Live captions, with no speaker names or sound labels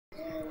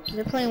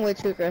They're playing way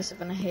too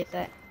aggressive, and I hate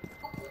that.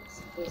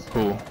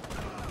 Who?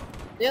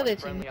 The other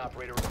team.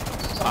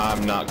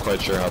 I'm not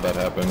quite sure how that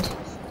happened.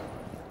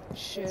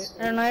 Shit.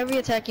 I don't know. Every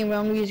attacking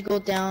round, we just go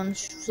down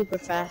super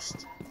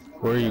fast.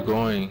 Where are you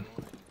going?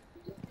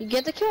 You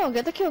get the kill.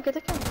 Get the kill. Get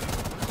the kill.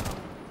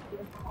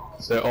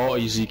 They're all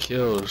easy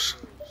kills.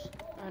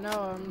 I know.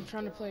 I'm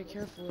trying to play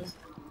carefully.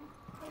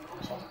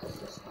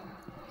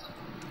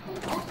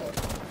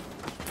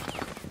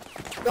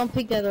 Don't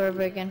pick that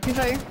over again. Can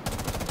you fire?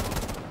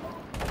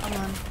 Come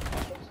on.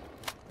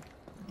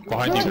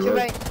 Behind you, to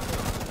right.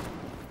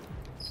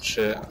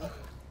 Shit.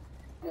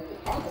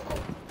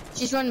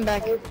 She's running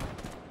back. Oh,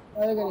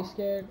 they're getting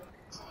scared.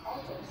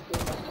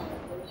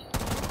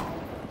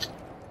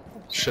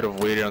 Should have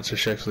waited until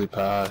she actually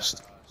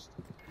passed.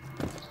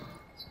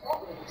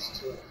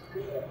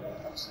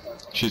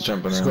 She's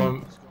jumping She's around.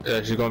 going.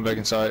 Yeah, she's going back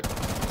inside.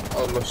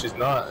 Oh no, she's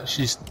not.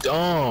 She's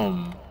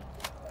dumb.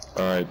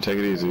 All right, take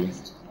it easy.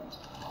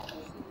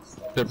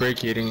 They're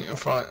barricading in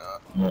front.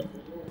 Yeah.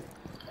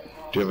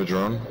 Do you have a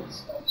drone?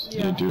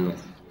 Yeah. You do.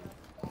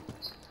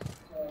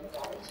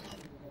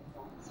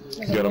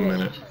 You got a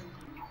minute.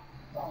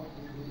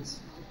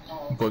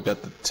 Boy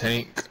got the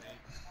tank.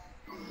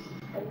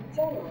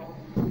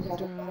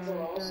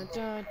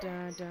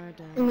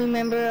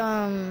 Remember,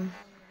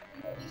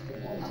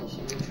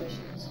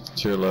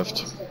 To your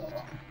left.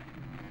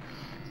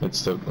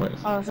 It's the wait.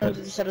 oh, so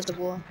just set up the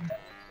wall.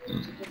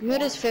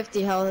 Mid is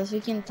 50 health, so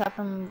we can tap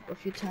him a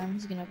few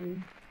times. He's gonna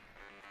be.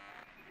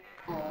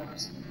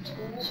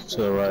 To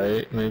the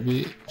right,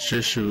 maybe.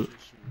 Should shoot.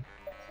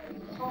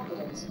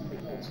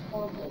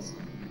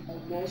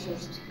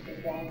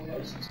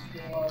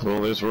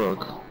 Well, there's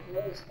Rook.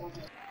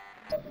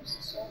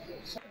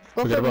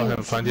 Forget about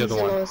him. Find the other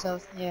one.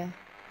 Health. Yeah.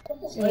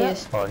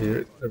 Yes. Oh,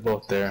 here they're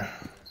both there.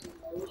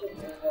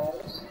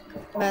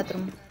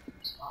 Bathroom.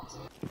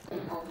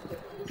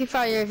 Peek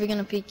fire if you're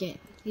gonna peek it.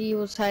 He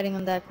was hiding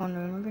on that corner,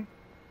 remember?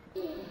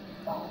 Shoot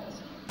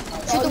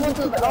the one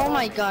to the. Oh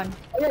my god.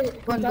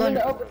 Go on.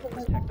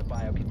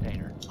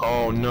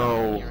 Oh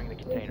no!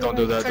 Don't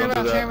do that. Turn Don't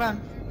around, do turn that.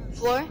 around.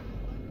 Floor?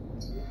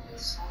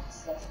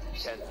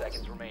 10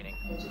 seconds remaining.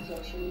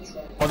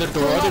 Other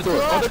door. Other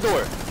door. Other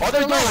door.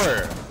 Other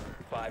door.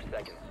 5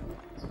 seconds.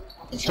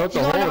 Shut the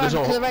She's hole. going There's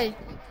around a to the hole. right.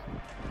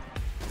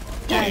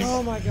 Nice.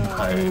 Oh my god.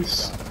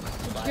 Nice.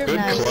 Good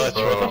Nice. clutch.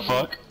 What the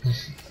fuck?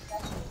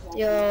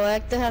 Yo,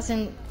 Hector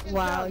hasn't.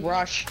 Wow.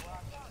 Rush.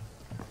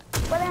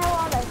 Where the hell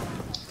are they?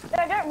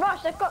 No, don't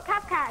rush, they've got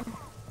cap can.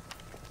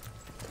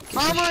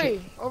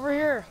 Armory! Over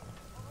here.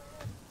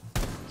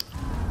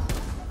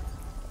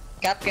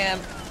 Capcam.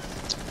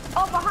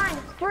 Oh, behind,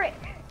 brick.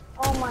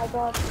 Oh my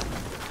god.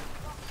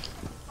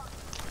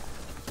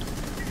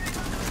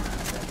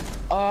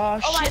 Oh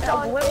Oh my shit,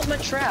 God. where was my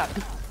trap?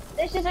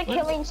 This is a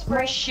killing My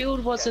spree.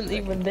 shield wasn't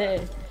even there.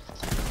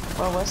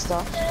 Oh, what's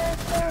that?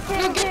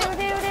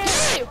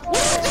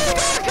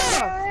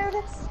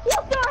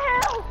 What the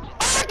hell?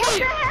 What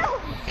the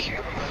hell?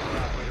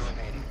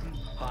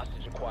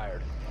 Hostage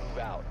acquired. Move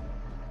out.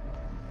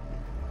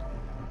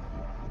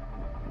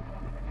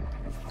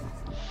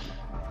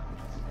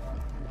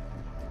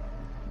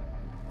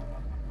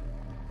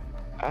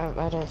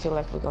 I don't feel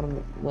like we're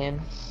gonna win.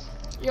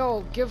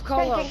 Yo, give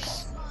call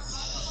ups.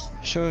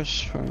 Sure,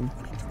 sure.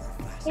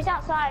 He's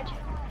outside.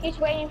 He's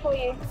waiting for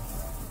you.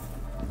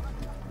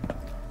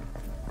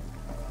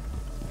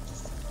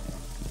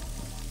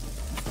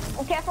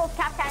 And careful of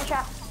cap can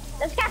trap.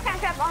 There's cap can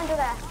trap under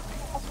there.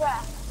 I swear.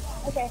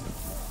 Okay.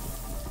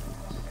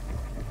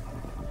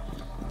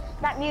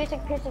 That music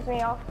pisses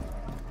me off.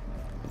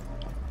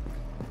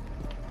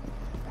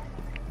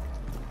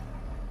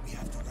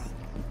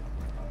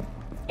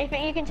 If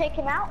you can take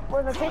him out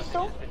with a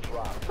pistol.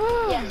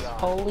 Yes.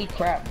 Holy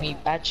crap, we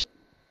actually.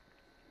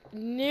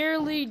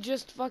 Nearly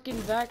just fucking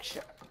back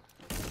shot.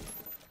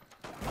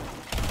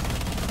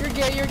 You're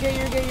gay, you're gay,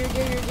 you're gay, you're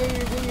gay, you're gay,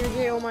 you're gay, you're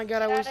gay. Oh my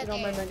god, I wasted all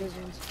my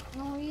magazines.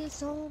 No, you're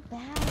so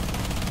bad.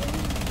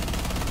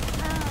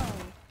 Ow.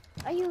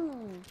 Are you?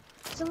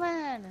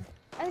 Someone.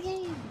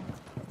 Again.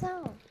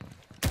 No.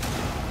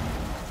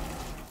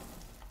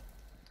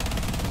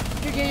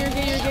 You're gay, you're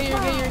gay, you're gay, you're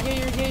gay, you're gay,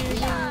 you're gay, you're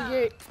gay,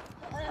 you're gay.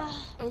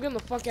 I'm getting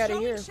the fuck out of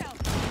here.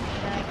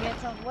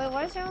 Wait,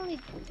 why is there only?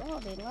 Oh,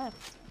 they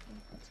left.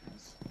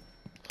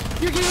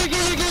 You're gay, you're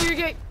gay, you're gay, you're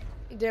gay.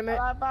 Damn it.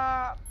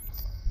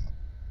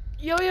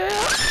 Yo, yo,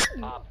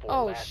 yo.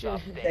 Oh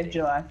shit. Thank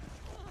July.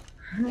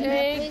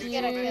 Thank Please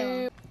get a you.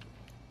 kill.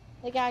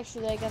 Like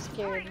actually, I got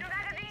scared.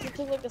 It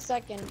took like a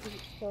second to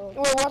kill.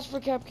 Wait, watch for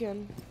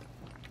Capcan.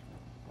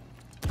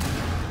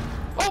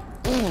 Oh!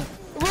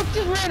 Rook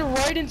just ran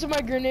right into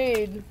my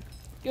grenade.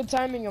 Good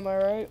timing, am I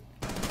right?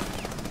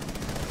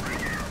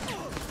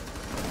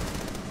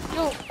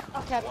 Yo!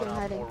 Oh, Captain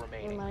hiding.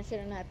 Never mind, I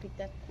shouldn't have picked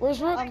that. Where's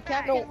Rook?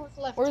 Captain, No, who's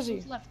left? where's he?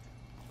 Who's left?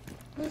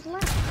 Who's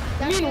left?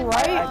 You mean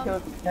Captain,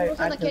 right? Who's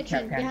on the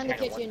kitchen? Behind the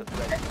kitchen.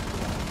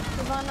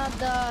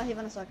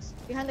 Hivana sucks.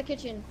 Behind the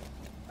kitchen.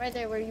 Right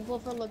there, where you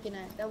both are looking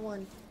at. That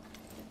one.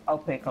 I'll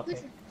pick.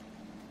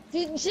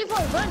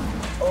 C4, run!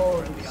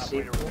 Oh,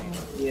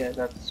 yeah,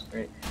 that's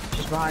great.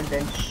 She's behind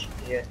bench.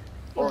 Yeah.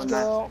 Oh, Let's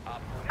nice. go.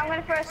 I'm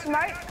gonna throw a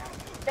smoke,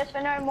 just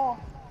for no more.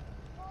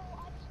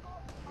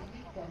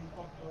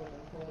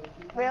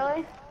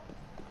 Really?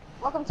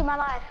 Welcome to my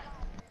life.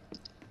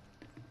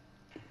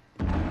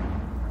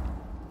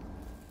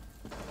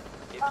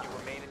 If you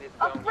remain in this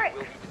Up, zone, brick. you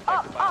will be detected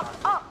Up, by up,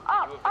 hostiles. up,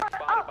 up, You have been up,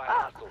 spotted up, by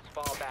up. hostiles.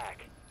 Fall back.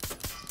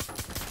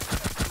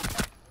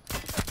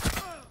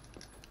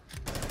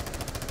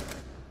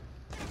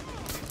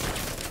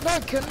 No, I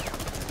couldn't.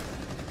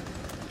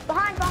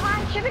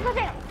 Behind, should be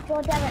container.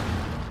 God damn it.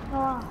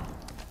 Oh.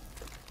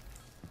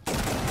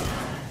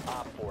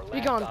 Op 4, You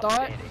last gone, stop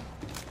thought? standing.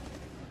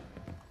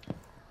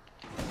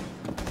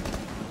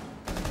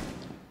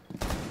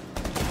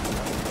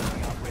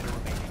 Operator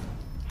remaining.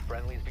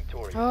 Friendly's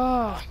victorious.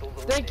 Oh,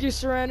 Hostiles thank you, eliminated.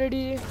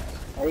 Serenity.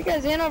 Are you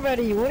guys in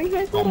already? What are you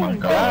guys Oh doing? my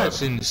god.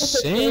 That's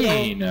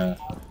insane. The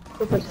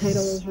potato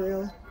is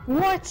real.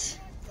 What?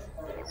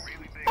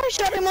 I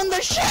shot him on the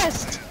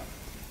chest!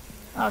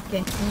 Okay,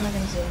 I'm not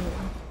gonna say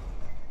anything.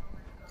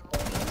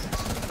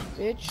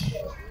 Bitch.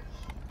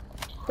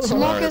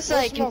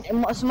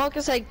 Smoke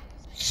is like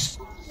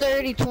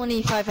 30,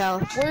 25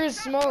 health. Where's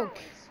smoke?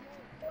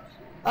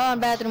 Oh,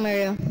 bathroom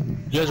area.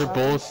 You guys are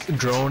both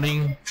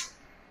droning.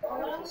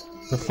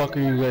 The fuck are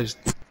you guys?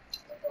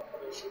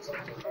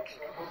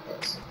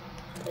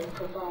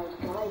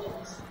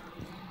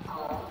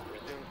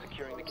 Resume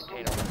securing the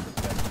container.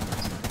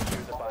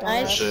 Secure the biohazard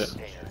Nice. Shit.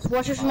 container.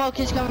 Watch your smoke,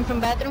 he's coming from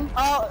bathroom.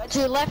 Oh, to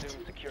the left.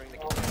 Resume securing the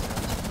container.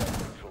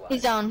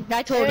 He's down.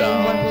 I told you,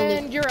 Down. one bullet.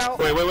 And you're out.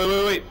 Wait.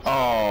 Oh,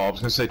 I was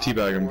gonna say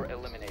teabag him. 4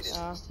 eliminated.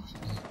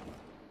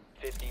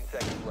 15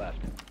 seconds left.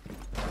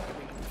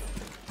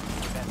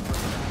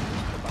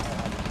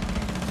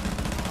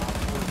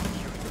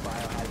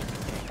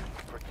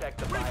 Protect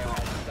the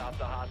biohazard. Stop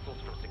the hostiles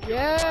from securing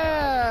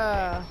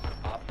Yeah. the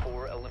biohazard. Op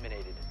 4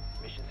 eliminated.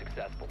 Mission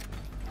successful.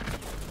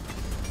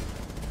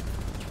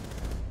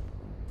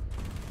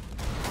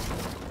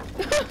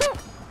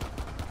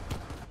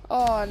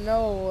 Oh,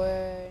 no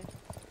way.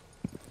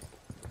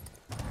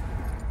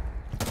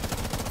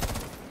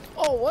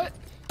 Oh, what?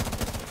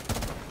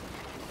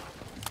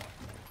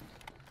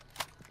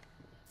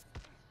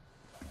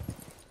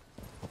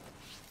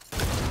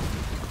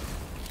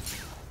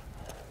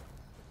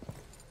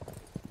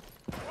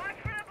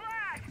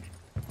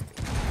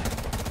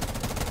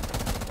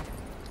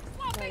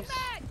 Nice.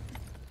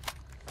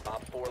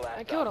 Op 4 last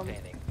I killed stop him.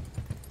 standing.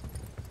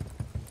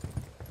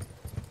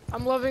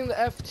 I'm loving the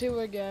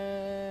F2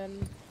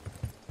 again.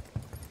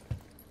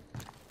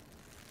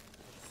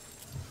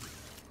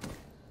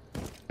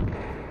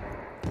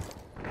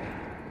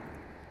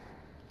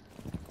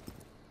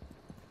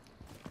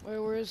 Wait,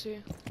 where is he?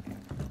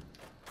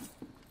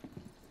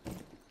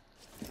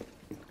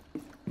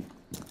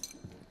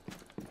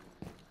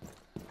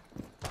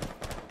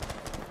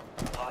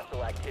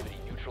 Hostile activity.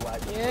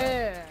 Neutralize the threat.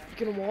 Yeah.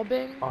 You can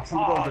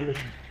wallbang?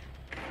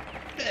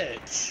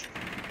 Bitch!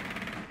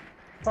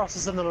 Frost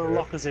is in the little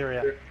lockers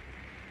area.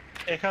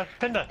 Echo,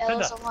 Pinda.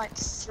 I'm like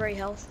 3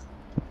 health.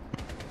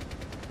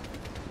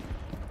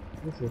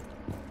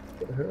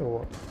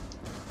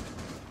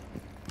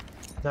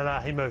 No,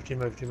 he moved.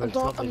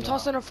 I'm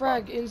tossing a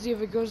frag. Inzi,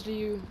 if it goes to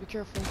you, be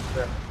careful.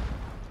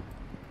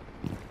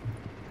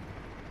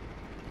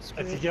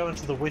 If you go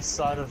into the west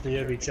side of the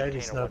OBJ,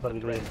 there's nobody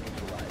there.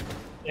 Neutralized.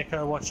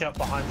 Echo, watch out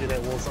behind you,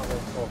 that wall's not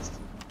reinforced.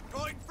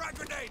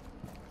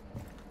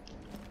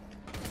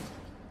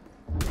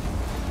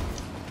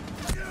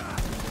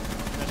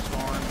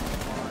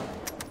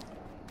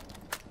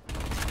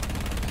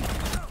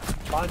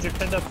 Behind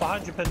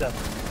you, Pinda.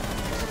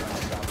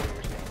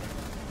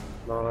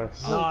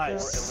 Nice.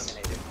 Nice.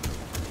 Eliminated.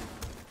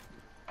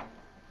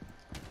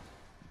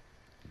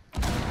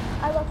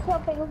 I got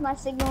something with my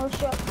signal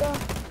shotgun.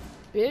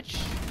 Bitch.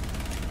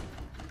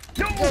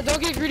 Yo,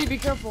 don't get greedy, be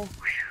careful.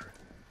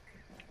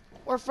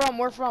 Where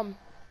from?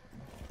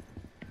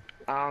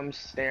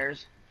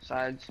 Stairs,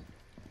 sides.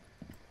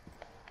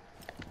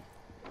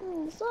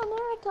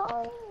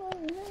 Summertime.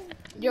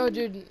 Yo,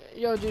 dude,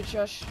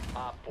 shush.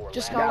 Op 4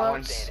 Just last got stop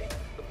out. standing.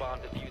 The bomb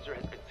diffuser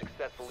has been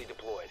successfully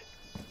deployed.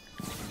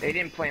 They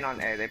didn't plan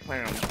on A, they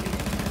planned on B.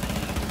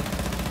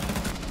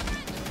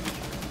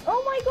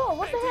 Oh my god,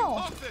 what the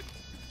hell?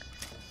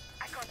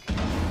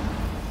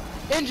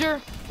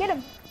 Injure. Get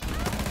him.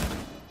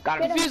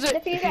 Got him. Defuse it.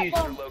 Defuse that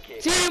bomb.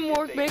 Located.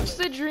 Teamwork Disable makes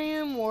it. the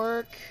dream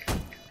work.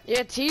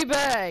 Yeah,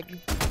 teabag.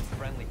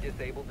 Friendly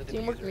disabled the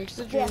Teamwork diffuser. makes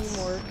the dream Yes.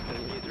 work. The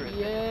diffuser has been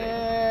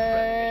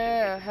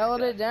Yeah, disabled.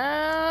 held it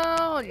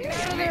down.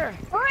 Yeah, there.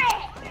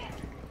 Frick!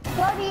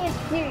 Bloody is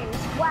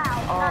fused. Wow.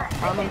 Oh,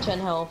 nice. I'm on 10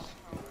 health.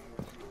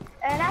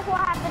 And that's what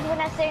happens when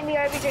I stay in the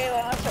OBJ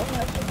when I'm so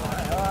much.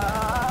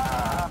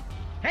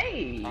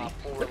 Hey! Op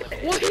 4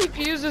 eliminated. What he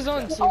fuses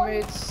on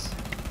teammates.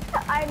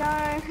 I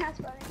know, that's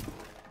funny.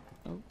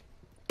 Oh,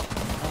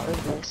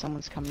 there's like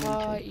someone's coming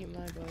into it. Eat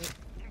my butt.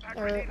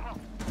 Alright.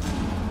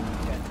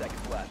 10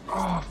 seconds left.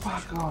 Oh,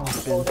 fuck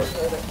off. Oh,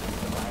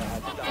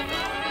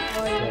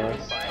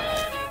 nice.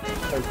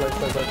 Protect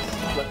the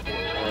biohazard.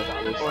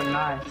 Op 4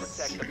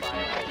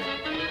 eliminated.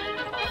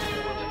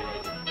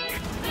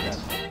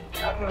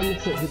 I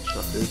missed that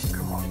headshot, dude.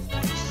 Come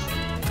on.